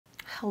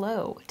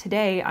Hello,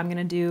 today I'm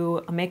gonna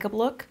do a makeup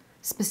look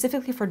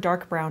specifically for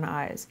dark brown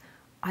eyes.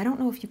 I don't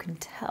know if you can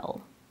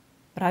tell,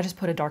 but I just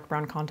put a dark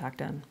brown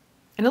contact in.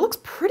 And it looks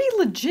pretty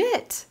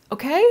legit,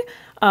 okay?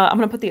 I'm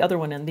gonna put the other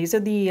one in. These are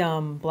the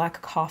black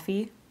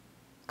coffee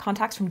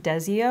contacts from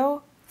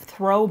Desio.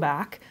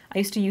 Throwback. I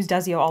used to use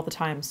Desio all the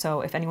time, so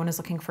if anyone is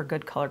looking for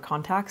good color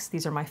contacts,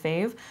 these are my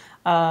fave.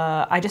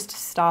 I just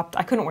stopped.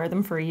 I couldn't wear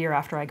them for a year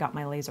after I got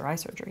my laser eye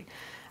surgery.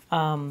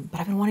 But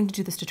I've been wanting to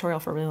do this tutorial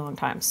for a really long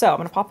time. So I'm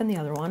gonna pop in the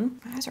other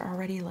one. My eyes are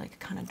already like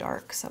kind of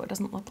dark, so it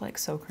doesn't look like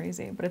so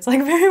crazy, but it's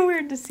like very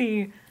weird to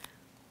see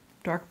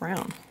dark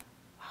brown.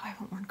 Wow, I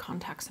haven't worn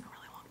contacts in a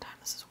really long time.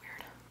 This is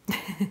weird.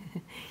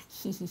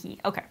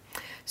 Okay,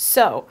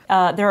 so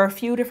there are a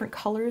few different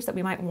colors that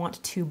we might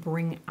want to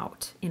bring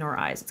out in our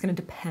eyes. It's gonna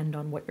depend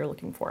on what you're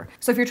looking for.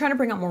 So if you're trying to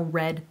bring out more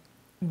red,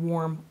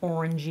 warm,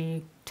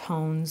 orangey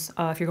tones,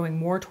 if you're going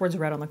more towards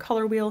red on the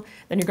color wheel,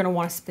 then you're gonna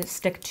wanna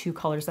stick to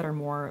colors that are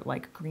more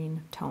like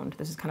green toned.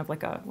 This is kind of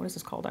like a, what is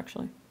this called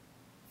actually?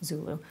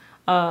 Zulu.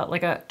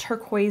 Like a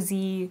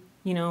turquoisey,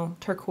 you know,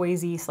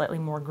 turquoisey, slightly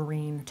more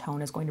green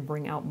tone is going to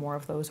bring out more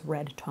of those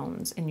red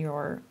tones in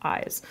your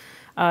eyes.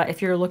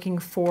 If you're looking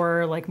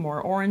for like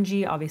more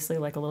orangey, obviously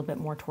like a little bit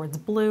more towards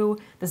blue.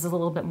 This is a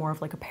little bit more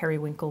of like a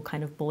periwinkle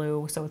kind of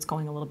blue, so it's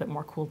going a little bit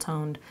more cool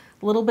toned.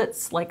 A little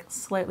bit like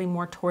slightly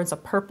more towards a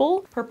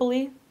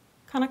purpley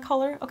kind of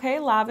color, okay?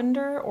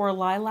 Lavender or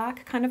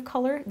lilac kind of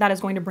color. That is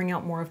going to bring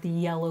out more of the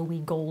yellowy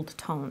gold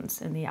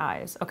tones in the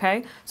eyes,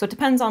 okay? So it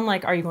depends on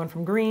like, are you going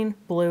from green,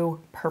 blue,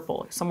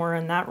 purple? Somewhere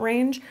in that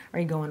range? Are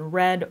you going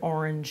red,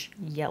 orange,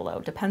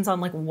 yellow? Depends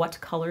on like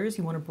what colors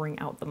you want to bring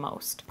out the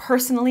most.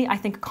 Personally, I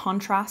think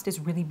contrast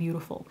is really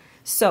beautiful.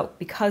 So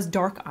because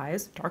dark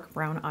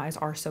brown eyes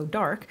are so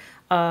dark,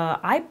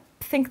 I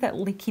think that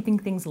keeping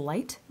things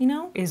light, you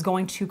know, is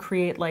going to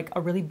create like a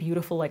really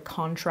beautiful like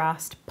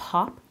contrast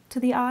pop to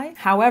the eye.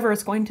 However,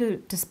 it's going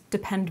to just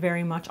depend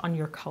very much on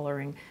your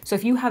coloring. So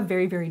if you have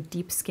very, very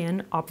deep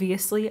skin,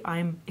 obviously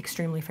I'm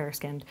extremely fair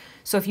skinned.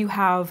 So if you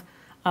have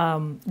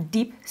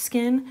deep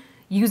skin,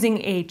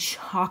 using a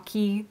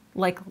chalky,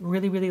 like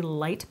really, really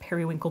light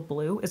periwinkle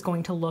blue is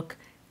going to look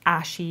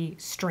ashy,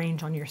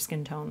 strange on your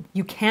skin tone.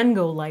 You can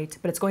go light,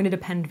 but it's going to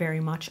depend very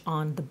much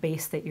on the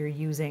base that you're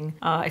using.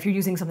 If you're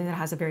using something that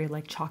has a very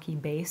like chalky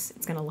base,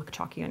 it's gonna look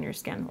chalky on your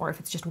skin, or if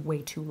it's just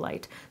way too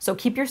light. So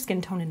keep your skin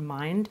tone in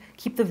mind,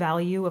 keep the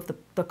value of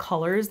the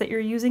colors that you're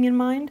using in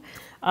mind.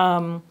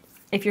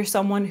 If you're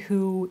someone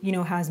who, you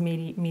know, has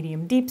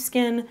medium deep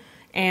skin,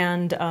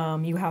 and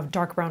you have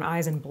dark brown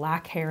eyes and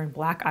black hair and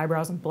black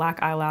eyebrows and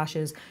black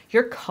eyelashes,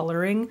 your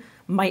coloring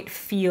might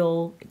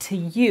feel, to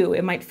you,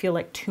 it might feel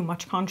like too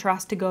much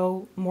contrast to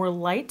go more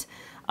light.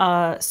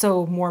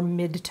 So more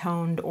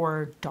mid-toned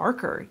or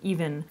darker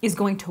even is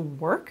going to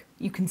work.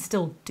 You can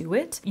still do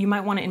it. You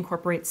might want to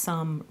incorporate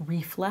some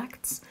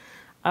reflects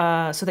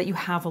so that you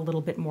have a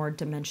little bit more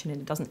dimension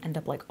and it doesn't end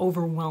up like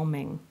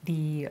overwhelming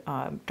the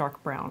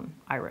dark brown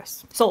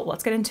iris. So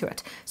let's get into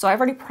it. So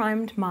I've already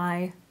primed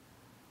my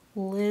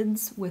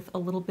lids with a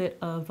little bit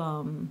of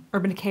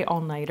Urban Decay All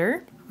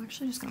Nighter. I'm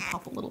actually just gonna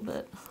pop a little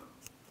bit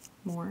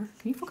more.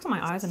 Can you focus on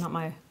my eyes and not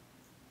my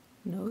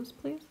nose,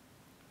 please?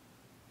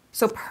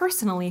 So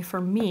personally,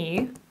 for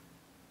me,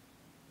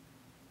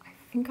 I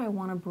think I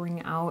wanna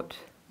bring out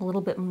a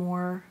little bit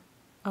more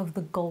of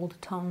the gold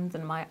tones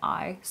in my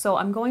eye. So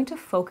I'm going to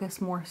focus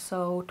more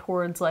so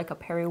towards like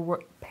a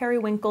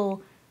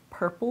periwinkle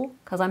purple,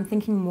 because I'm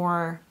thinking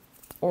more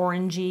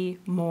orangey,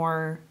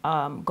 more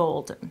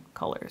golden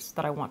colors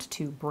that I want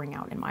to bring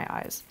out in my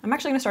eyes. I'm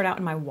actually gonna start out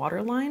in my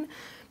waterline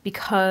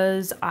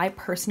because I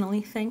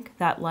personally think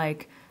that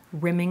like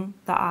rimming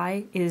the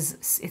eye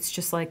it's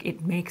just like,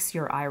 it makes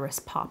your iris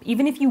pop.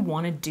 Even if you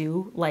wanna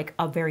do like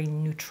a very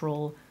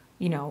neutral,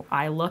 you know,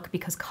 eye look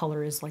because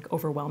color is like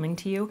overwhelming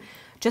to you,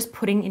 just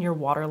putting in your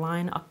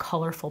waterline a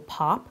colorful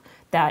pop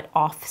that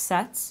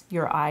offsets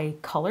your eye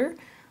color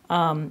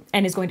and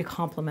is going to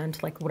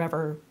complement like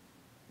whatever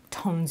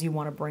tones you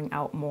want to bring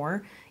out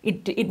more,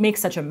 it makes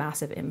such a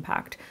massive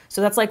impact. So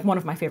that's like one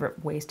of my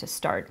favorite ways to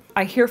start.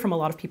 I hear from a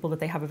lot of people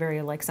that they have a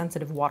very like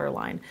sensitive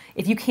waterline.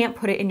 If you can't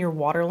put it in your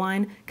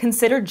waterline,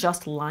 consider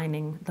just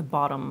lining the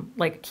bottom,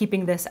 like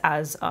keeping this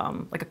as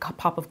like a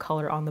pop of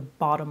color on the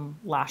bottom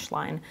lash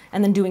line,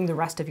 and then doing the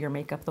rest of your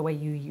makeup the way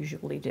you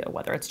usually do,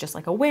 whether it's just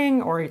like a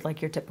wing or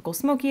like your typical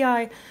smoky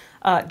eye,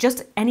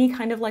 just any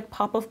kind of like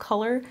pop of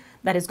color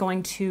that is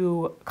going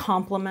to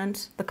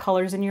complement the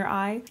colors in your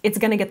eye. It's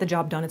gonna get the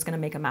job done. It's gonna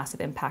make a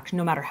massive impact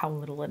no matter how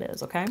little it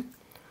is, okay?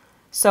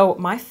 So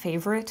my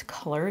favorite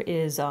color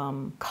is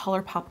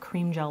ColourPop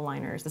Cream Gel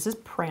Liners. This is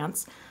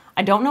Prance.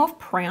 I don't know if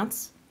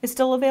Prance is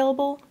still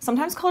available.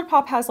 Sometimes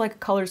ColourPop has like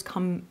colors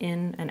come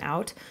in and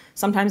out.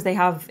 Sometimes they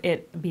have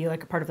it be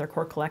like a part of their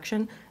core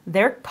collection.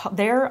 Their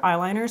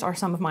eyeliners are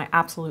some of my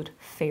absolute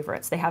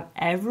favorites. They have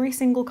every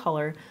single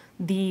color.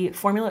 The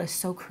formula is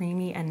so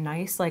creamy and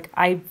nice. Like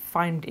I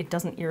find it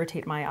doesn't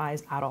irritate my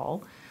eyes at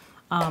all.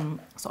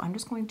 So I'm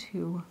just going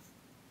to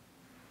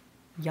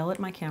yell at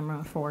my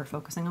camera for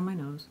focusing on my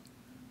nose.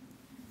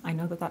 I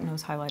know that that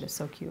nose highlight is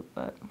so cute,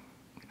 but I'm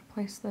gonna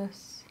place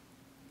this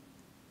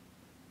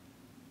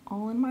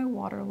all in my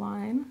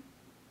waterline.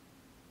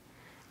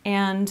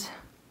 And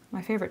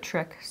my favorite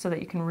trick, so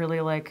that you can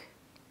really like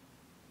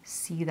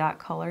see that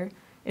color,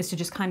 is to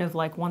just kind of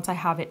like, once I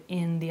have it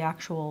in the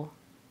actual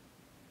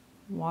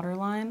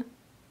waterline,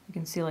 you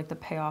can see like the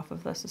payoff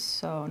of this is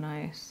so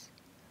nice.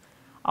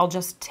 I'll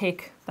just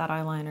take that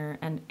eyeliner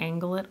and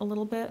angle it a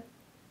little bit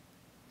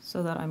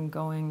so that I'm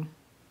going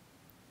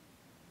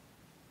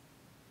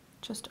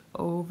just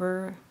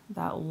over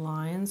that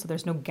line, so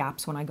there's no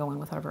gaps when I go in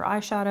with whatever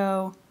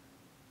eyeshadow.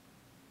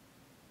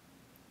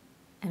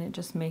 And it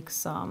just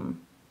makes the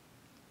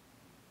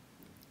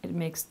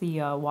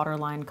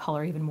waterline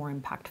color even more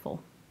impactful.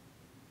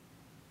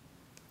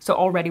 So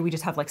already we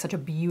just have like such a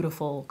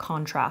beautiful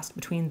contrast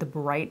between the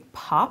bright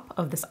pop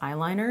of this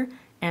eyeliner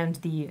and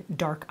the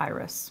dark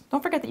iris.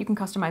 Don't forget that you can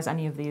customize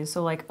any of these.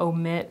 So like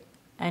omit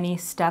any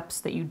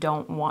steps that you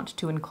don't want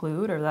to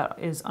include or that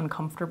is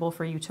uncomfortable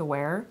for you to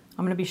wear.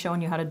 I'm gonna be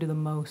showing you how to do the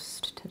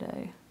most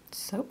today. It's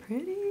so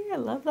pretty, I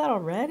love that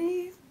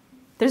already.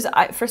 There's,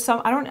 for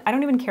some, I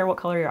don't even care what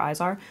color your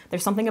eyes are.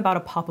 There's something about a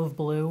pop of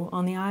blue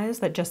on the eyes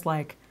that just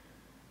like,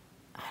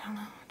 I don't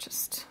know,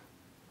 just,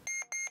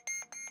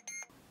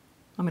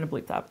 I'm gonna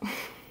bleep that.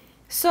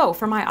 So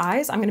for my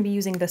eyes, I'm gonna be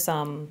using this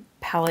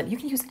palette. You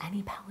can use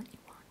any palette you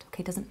want,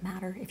 okay? Doesn't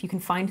matter. If you can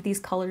find these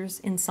colors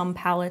in some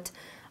palette,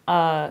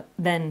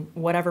 then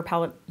whatever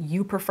palette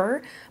you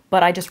prefer.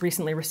 But I just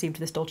recently received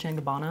this Dolce &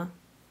 Gabbana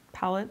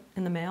palette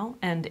in the mail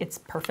and it's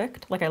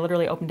perfect. Like I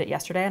literally opened it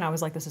yesterday and I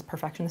was like, this is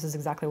perfection. This is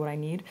exactly what I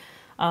need.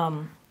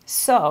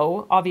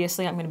 So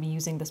obviously I'm gonna be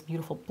using this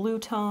beautiful blue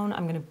tone.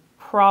 I'm gonna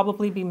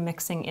probably be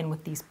mixing in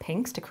with these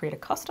pinks to create a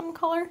custom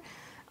color.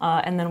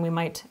 And then we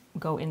might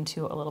go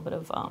into a little bit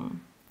of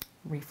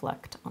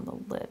reflect on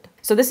the lid.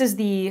 So this is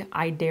the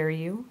I Dare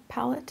You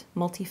palette,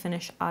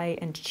 multi-finish eye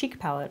and cheek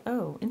palette.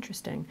 Oh,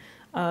 interesting.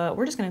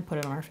 We're just gonna put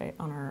it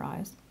on our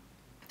eyes.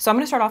 So I'm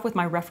gonna start off with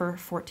my Refer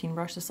 14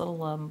 brush, this little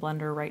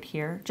blender right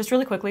here. Just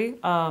really quickly,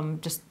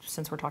 just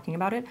since we're talking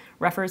about it,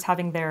 Refer is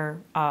having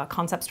their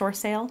concept store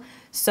sale.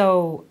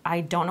 So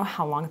I don't know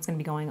how long it's gonna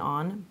be going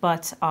on,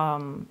 but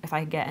if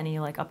I get any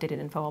like updated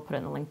info, I'll put it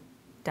in the link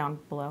down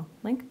below,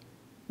 link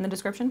in the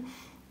description.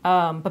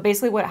 But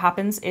basically what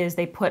happens is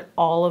they put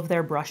all of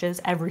their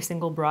brushes, every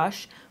single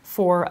brush,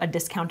 for a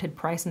discounted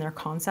price in their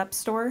concept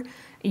store.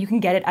 You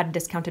can get it at a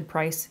discounted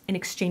price in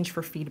exchange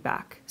for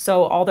feedback.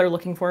 So all they're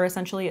looking for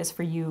essentially is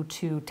for you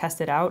to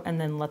test it out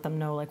and then let them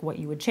know like what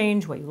you would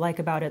change, what you like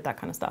about it, that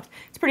kind of stuff.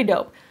 It's pretty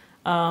dope.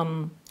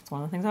 It's one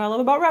of the things that I love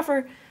about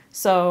Refer.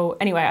 So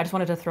anyway, I just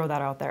wanted to throw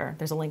that out there.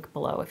 There's a link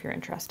below if you're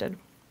interested.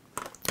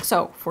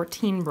 So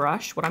 14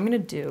 brush, what I'm gonna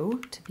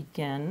do to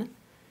begin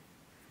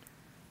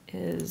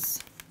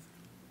is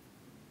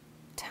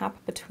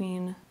tap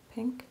between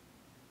pink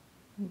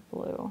and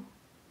blue,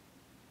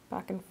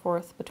 back and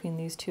forth between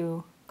these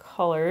two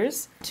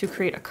colors to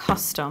create a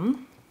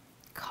custom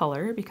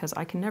color, because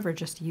I can never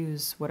just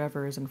use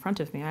whatever is in front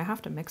of me. I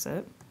have to mix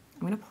it.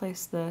 I'm gonna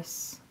place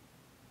this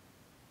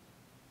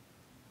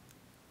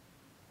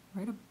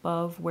right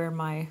above where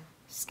my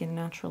skin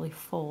naturally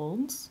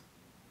folds.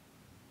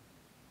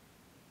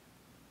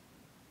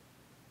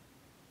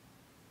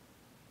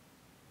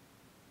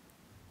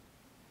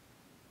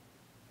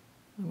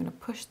 I'm gonna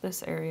push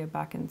this area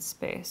back in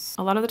space.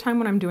 A lot of the time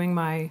when I'm doing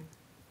my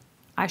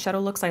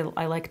eyeshadow looks, I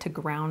like to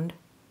ground.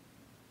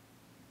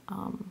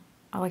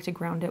 I like to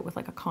ground it with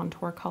like a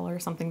contour color,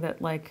 something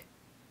that like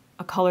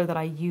a color that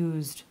I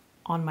used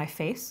on my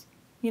face,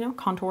 you know,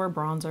 contour,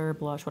 bronzer,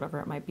 blush,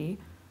 whatever it might be.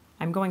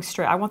 I'm going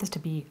straight, I want this to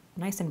be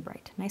nice and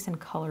bright, nice and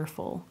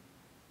colorful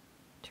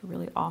to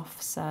really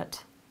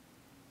offset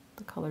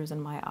the colors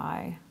in my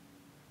eye.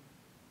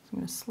 So I'm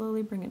gonna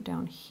slowly bring it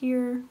down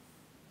here.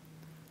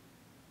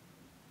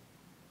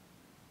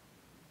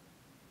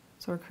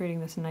 So we're creating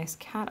this nice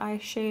cat eye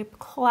shape,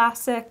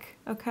 classic,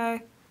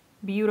 okay?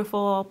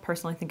 Beautiful.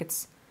 Personally, I think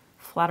it's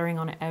flattering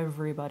on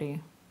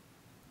everybody.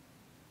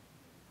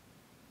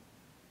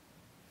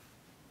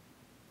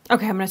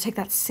 Okay, I'm gonna take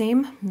that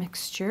same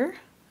mixture.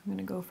 I'm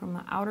gonna go from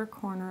the outer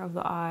corner of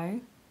the eye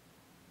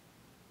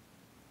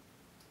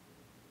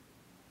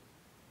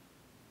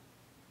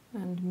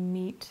and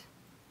meet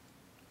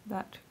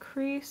that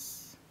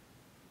crease.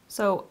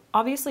 So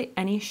obviously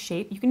any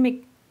shape, you can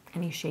make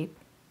any shape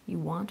you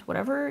want,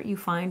 whatever you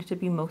find to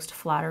be most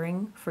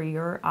flattering for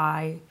your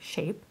eye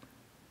shape.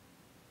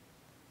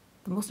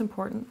 The most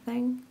important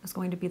thing is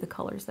going to be the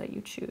colors that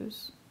you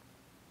choose.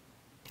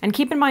 And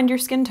keep in mind your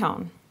skin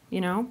tone, you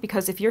know,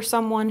 because if you're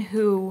someone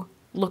who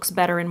looks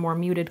better in more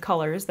muted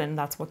colors, then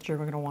that's what you're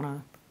going to want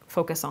to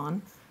focus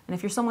on. And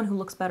if you're someone who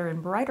looks better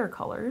in brighter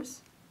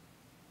colors,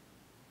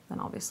 then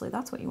obviously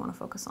that's what you want to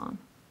focus on.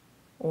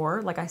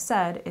 Or, like I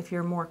said, if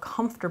you're more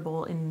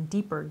comfortable in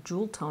deeper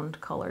jewel-toned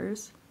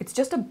colors, it's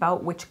just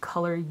about which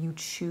color you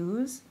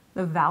choose.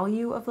 The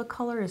value of the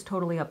color is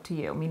totally up to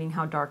you, meaning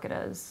how dark it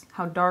is.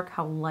 How dark,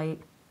 how light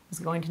is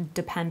going to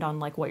depend on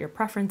like what your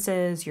preference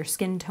is, your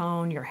skin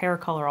tone, your hair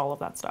color, all of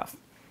that stuff.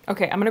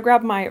 Okay, I'm gonna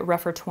grab my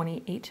Refer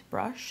 28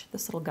 brush,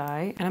 this little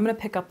guy, and I'm gonna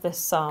pick up this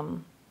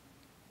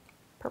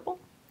purple,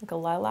 like a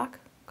lilac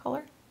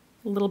color.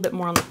 A little bit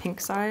more on the pink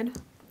side.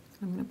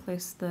 I'm gonna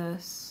place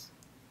this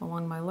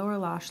along my lower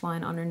lash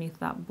line underneath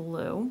that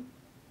blue.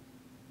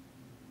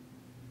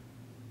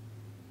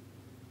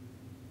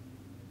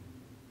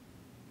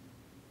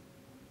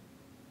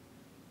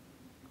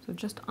 So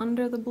just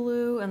under the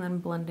blue and then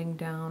blending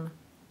down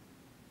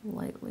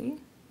lightly.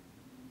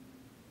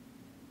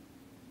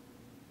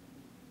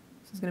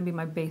 This is gonna be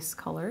my base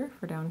color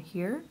for down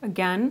here.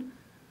 Again,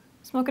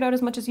 smoke it out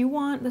as much as you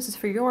want. This is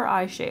for your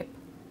eye shape.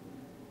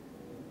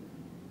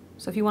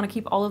 So if you want to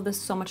keep all of this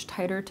so much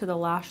tighter to the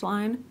lash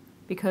line,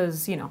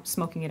 because, you know,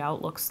 smoking it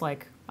out looks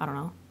like, I don't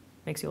know,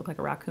 makes you look like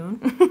a raccoon,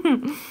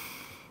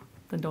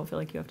 then don't feel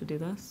like you have to do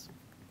this.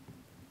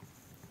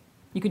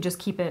 You could just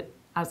keep it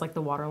as like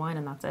the waterline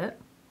and that's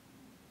it.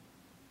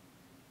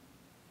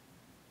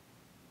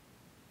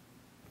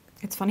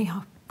 It's funny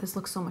how this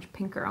looks so much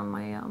pinker on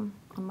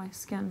my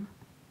skin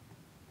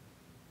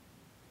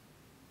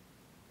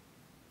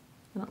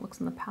than it looks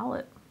in the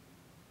palette.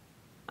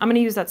 I'm gonna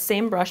use that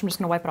same brush. I'm just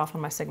gonna wipe it off on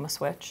my Sigma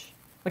switch,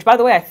 which, by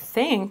the way, I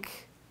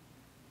think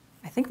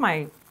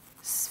my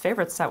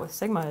favorite set with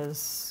Sigma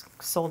is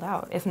sold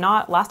out. If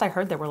not, last I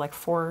heard there were like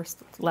 4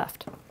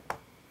 left.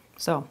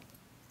 So,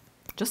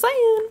 just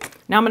saying.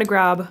 Now I'm gonna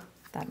grab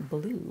that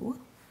blue,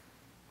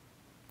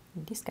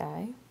 this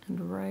guy,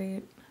 and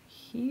right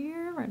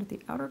here, right at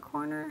the outer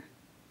corner,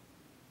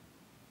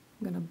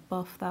 I'm gonna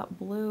buff that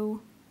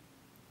blue,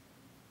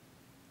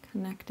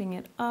 connecting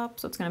it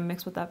up, so it's gonna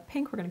mix with that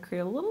pink. We're gonna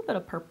create a little bit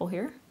of purple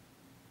here.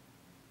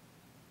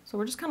 So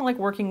we're just kind of like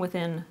working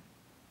within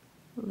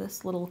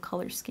this little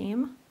color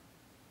scheme.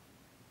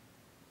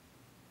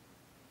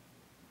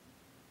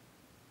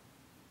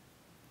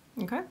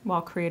 Okay,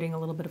 while creating a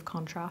little bit of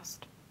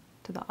contrast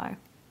to the eye.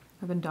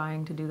 I've been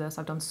dying to do this.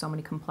 I've done so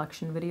many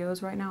complexion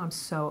videos right now. I'm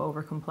so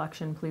over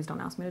complexion. Please don't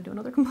ask me to do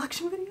another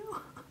complexion video.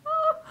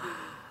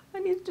 I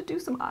need to do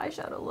some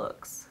eyeshadow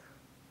looks.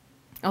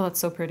 Oh, that's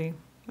so pretty.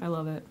 I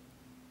love it.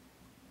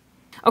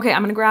 Okay,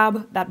 I'm gonna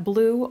grab that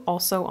blue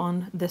also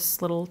on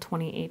this little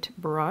 28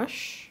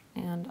 brush,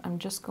 and I'm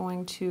just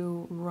going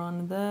to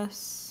run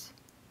this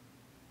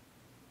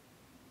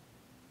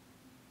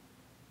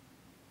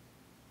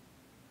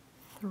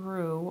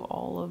through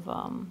all of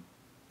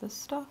this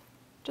stuff,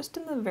 just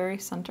in the very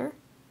center,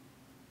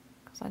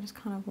 because I just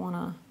kind of want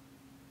to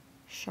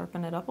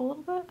sharpen it up a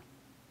little bit.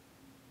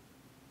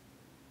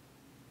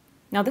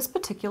 Now this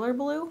particular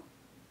blue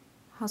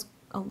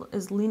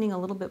is leaning a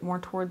little bit more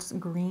towards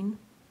green.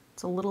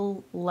 It's a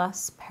little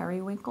less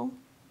periwinkle.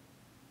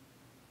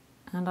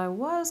 And I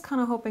was kind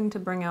of hoping to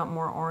bring out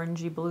more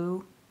orangey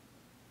blue.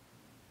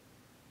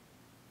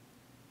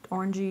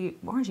 Orangey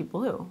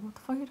blue? What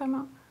the fuck are you talking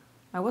about?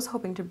 I was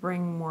hoping to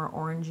bring more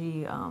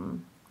orangey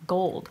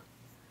gold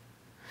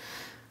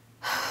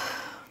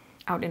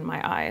out in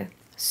my eye.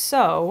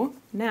 So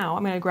now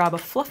I'm gonna grab a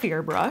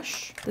fluffier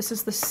brush. This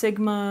is the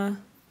Sigma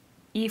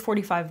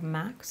E45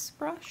 Max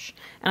brush.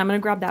 And I'm gonna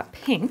grab that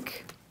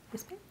pink.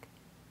 This pink?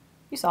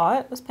 You saw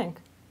it, this pink.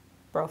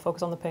 Bro,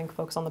 focus on the pink,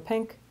 focus on the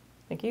pink.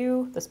 Thank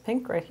you. This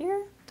pink right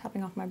here,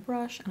 tapping off my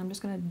brush, and I'm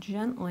just gonna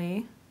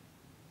gently,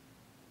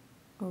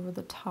 over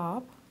the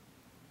top,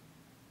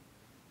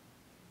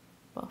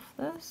 buff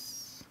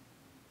this.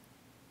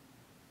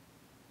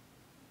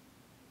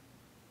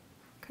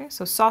 Okay,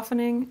 so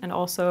softening and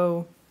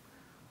also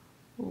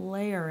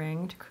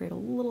layering to create a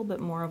little bit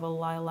more of a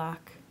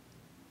lilac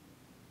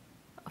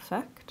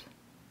effect.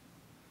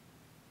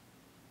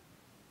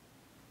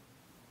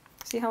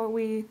 See how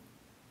we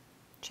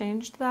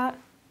changed that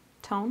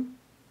tone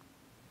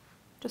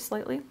just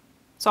slightly?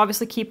 So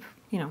obviously keep,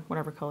 you know,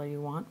 whatever color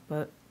you want,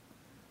 but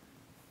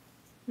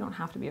you don't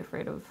have to be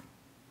afraid of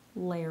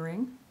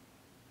layering.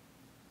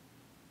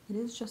 It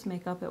is just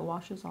makeup, it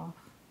washes off.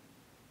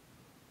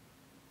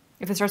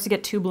 If it starts to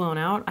get too blown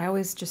out, I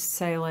always just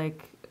say,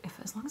 like,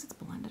 as long as it's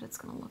blended, it's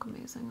gonna look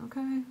amazing,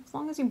 okay? As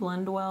long as you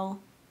blend well,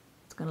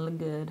 it's gonna look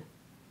good.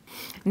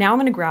 Now I'm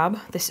gonna grab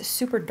this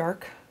super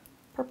dark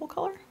purple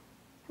color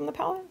from the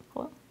palette.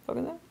 Hold on,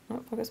 focus there.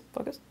 No, focus,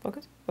 focus,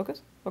 focus,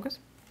 focus, focus,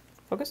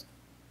 focus.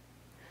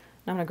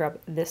 Now I'm gonna grab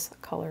this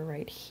color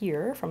right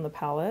here from the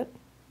palette.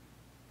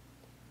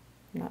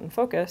 Not in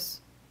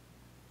focus.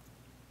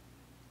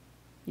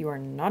 You are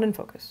not in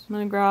focus. I'm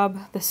gonna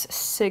grab this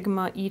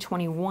Sigma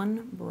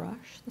E21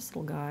 brush, this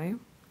little guy,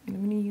 and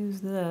I'm gonna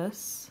use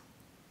this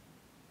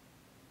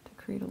to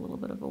create a little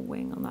bit of a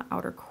wing on the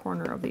outer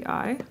corner of the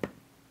eye.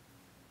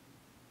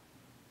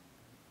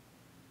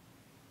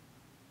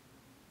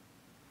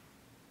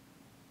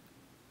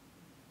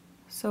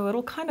 So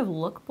it'll kind of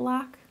look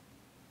black,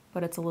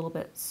 but it's a little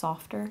bit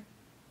softer.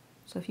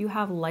 So if you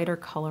have lighter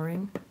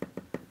coloring,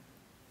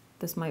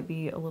 this might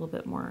be a little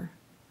bit more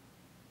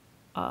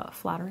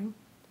flattering.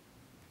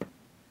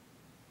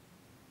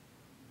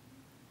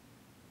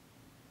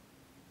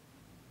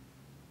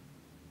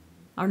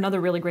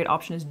 Another really great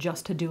option is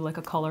just to do like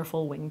a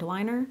colorful winged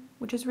liner,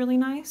 which is really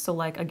nice. So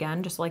like,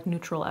 again, just like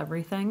neutral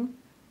everything,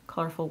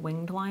 colorful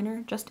winged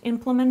liner. Just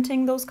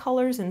implementing those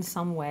colors in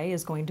some way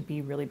is going to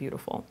be really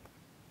beautiful.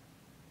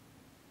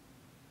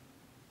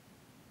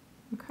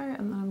 Okay,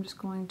 and then I'm just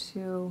going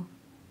to,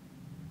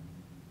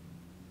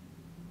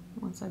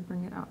 once I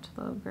bring it out to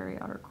the very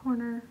outer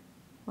corner,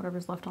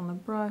 whatever's left on the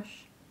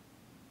brush,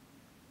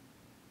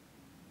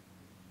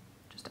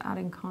 just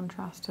adding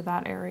contrast to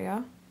that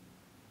area.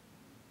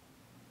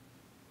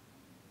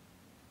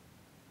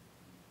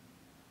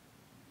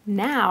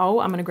 Now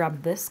I'm gonna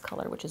grab this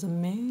color, which is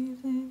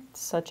amazing.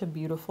 It's such a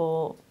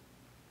beautiful,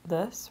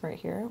 this right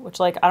here, which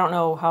like, I don't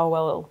know how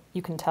well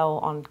you can tell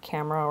on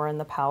camera or in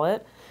the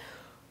palette.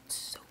 It's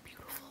so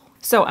beautiful.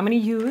 So I'm gonna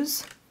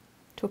use,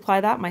 to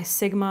apply that, my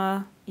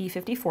Sigma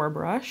E54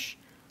 brush.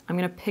 I'm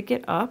gonna pick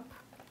it up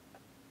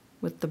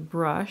with the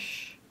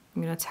brush.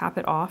 I'm gonna tap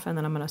it off and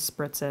then I'm gonna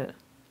spritz it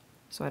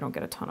so I don't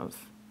get a ton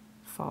of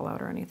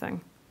fallout or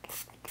anything.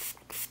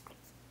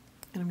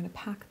 And I'm gonna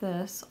pack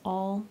this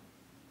all,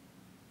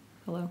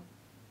 hello.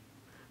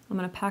 I'm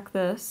gonna pack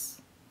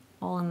this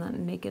all in that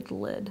naked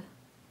lid.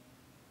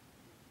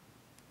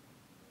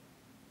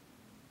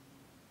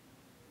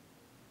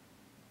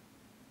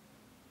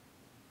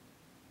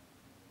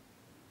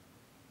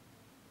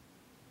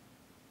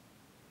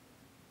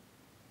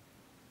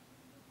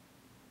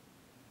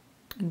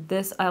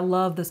 This, I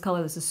love this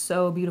color. This is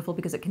so beautiful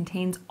because it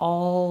contains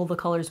all the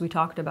colors we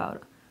talked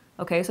about.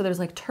 Okay, so there's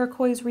like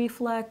turquoise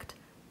reflect,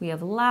 we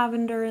have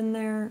lavender in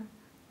there,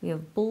 we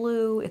have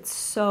blue. It's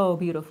so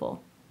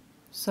beautiful.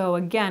 So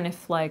again,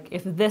 if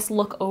this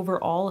look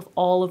overall, if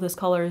all of this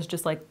color is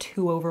just like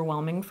too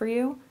overwhelming for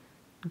you,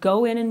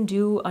 go in and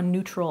do a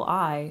neutral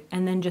eye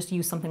and then just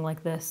use something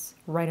like this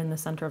right in the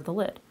center of the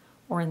lid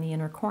or in the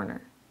inner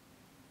corner.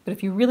 But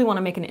if you really want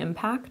to make an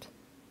impact,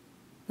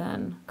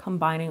 then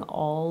combining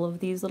all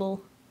these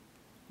little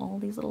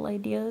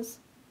ideas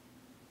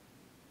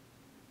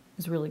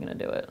is really gonna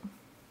do it.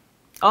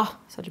 Oh,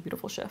 such a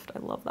beautiful shift. I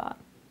love that.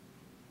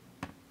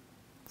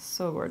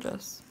 So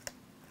gorgeous.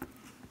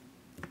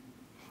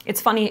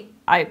 It's funny,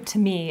 to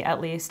me at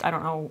least, I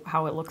don't know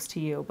how it looks to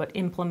you, but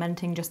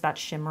implementing just that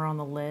shimmer on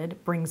the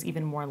lid brings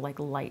even more like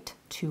light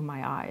to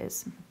my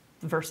eyes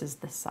versus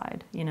this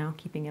side, you know,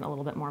 keeping it a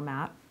little bit more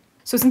matte.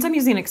 So since I'm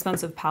using an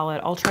expensive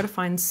palette, I'll try to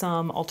find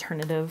some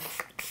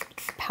alternative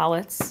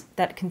palettes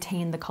that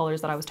contain the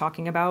colors that I was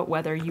talking about,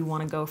 whether you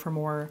want to go for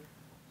more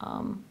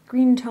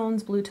green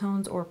tones, blue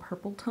tones, or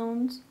purple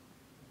tones.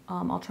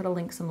 I'll try to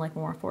link some like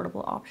more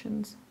affordable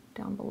options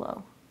down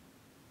below.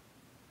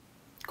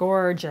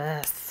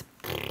 Gorgeous.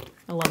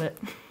 I love it.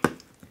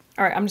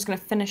 All right, I'm just gonna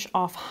finish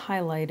off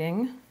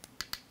highlighting.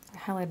 I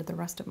highlighted the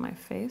rest of my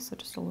face, so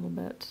just a little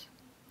bit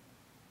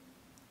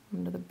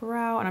under the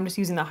brow, and I'm just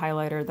using the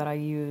highlighter that I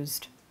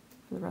used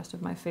for the rest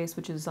of my face,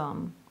 which is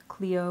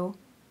Clio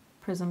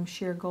Prism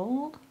Sheer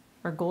Gold,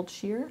 or Gold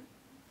Sheer.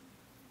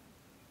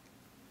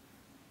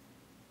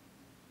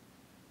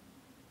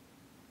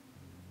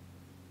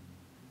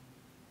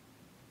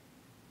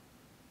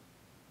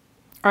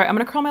 All right, I'm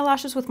gonna curl my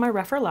lashes with my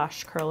Velour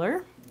Lash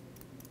Curler.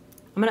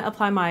 I'm gonna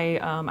apply my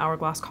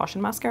Hourglass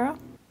Caution Mascara.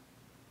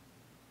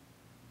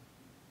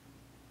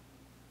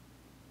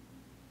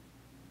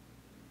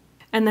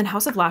 And then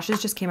House of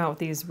Lashes just came out with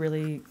these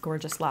really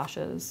gorgeous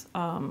lashes,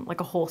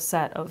 like a whole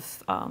set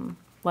of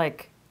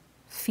like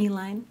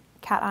feline,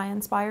 cat eye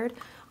inspired.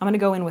 I'm gonna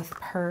go in with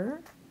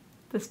Purr.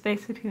 The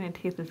space between my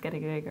teeth is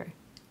getting bigger.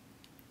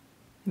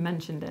 I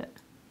mentioned it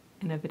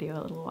in a video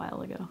a little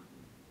while ago.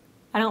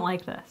 I don't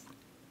like this.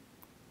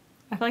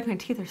 I feel like my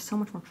teeth are so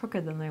much more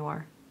crooked than they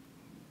were.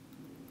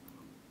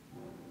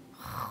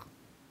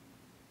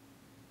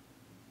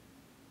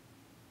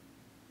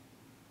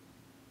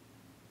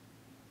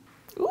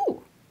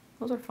 Ooh,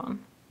 those are fun.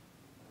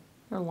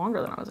 They're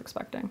longer than I was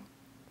expecting.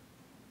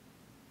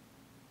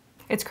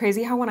 It's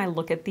crazy how when I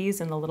look at these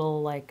in the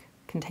little like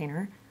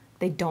container,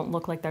 they don't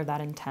look like they're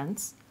that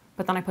intense.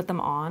 But then I put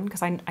them on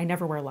because I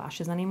never wear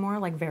lashes anymore,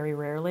 like very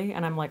rarely.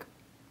 And I'm like,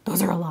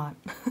 those are a lot.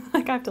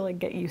 Like I have to like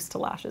get used to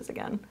lashes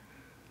again.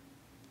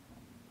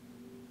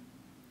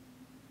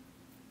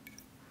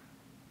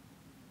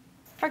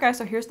 All right guys,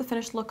 so here's the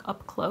finished look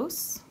up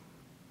close.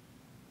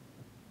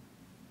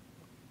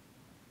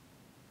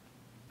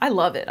 I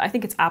love it. I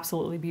think it's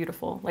absolutely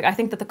beautiful. Like I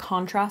think that the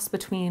contrast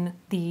between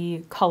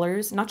the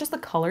colors, not just the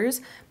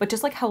colors, but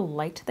just like how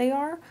light they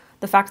are.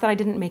 The fact that I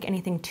didn't make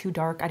anything too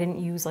dark, I didn't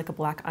use like a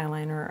black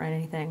eyeliner or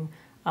anything,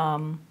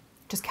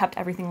 just kept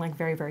everything like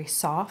very, very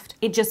soft.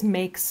 It just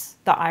makes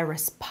the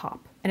iris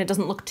pop and it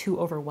doesn't look too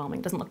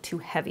overwhelming, doesn't look too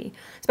heavy,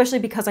 especially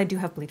because I do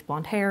have bleach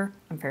blonde hair,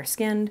 I'm fair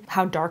skinned.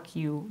 How dark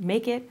you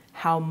make it,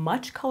 how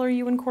much color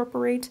you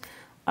incorporate,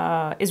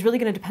 is really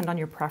going to depend on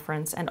your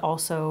preference and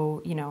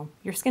also, you know,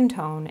 your skin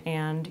tone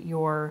and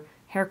your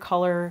hair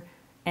color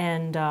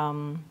and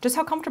just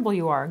how comfortable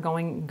you are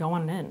going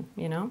in,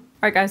 you know? All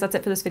right, guys, that's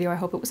it for this video. I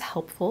hope it was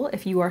helpful.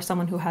 If you are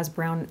someone who has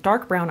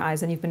dark brown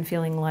eyes and you've been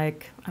feeling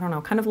like, I don't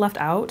know, kind of left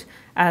out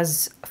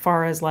as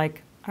far as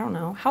like, I don't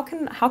know, how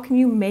can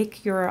you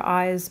make your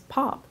eyes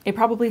pop? It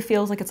probably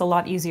feels like it's a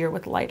lot easier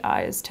with light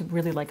eyes to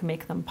really like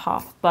make them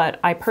pop. But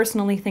I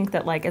personally think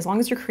that like, as long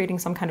as you're creating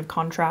some kind of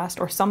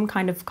contrast or some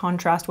kind of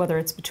contrast, whether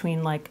it's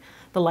between like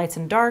the lights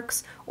and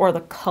darks or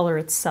the color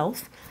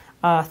itself,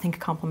 think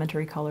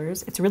complementary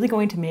colors. It's really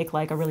going to make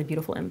like a really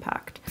beautiful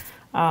impact.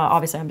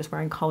 Obviously I'm just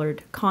wearing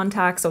colored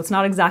contacts, so it's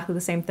not exactly the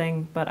same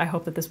thing, but I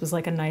hope that this was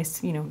like a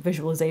nice, you know,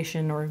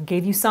 visualization or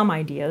gave you some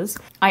ideas.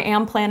 I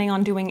am planning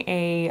on doing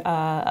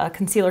a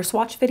concealer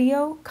swatch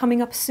video coming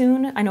up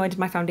soon. I know I did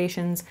my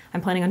foundations.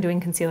 I'm planning on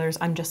doing concealers.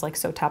 I'm just like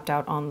so tapped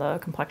out on the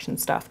complexion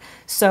stuff.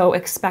 So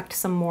expect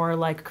some more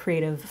like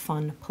creative,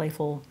 fun,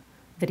 playful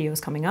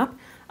videos coming up.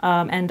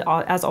 And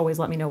as always,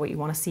 let me know what you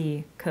want to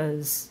see,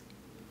 because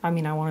I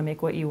mean, I want to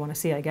make what you want to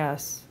see, I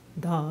guess.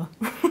 Duh.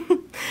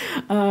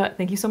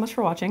 Thank you so much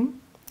for watching.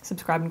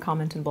 Subscribe and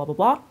comment and blah, blah,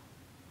 blah.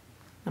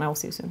 And I will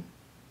see you soon.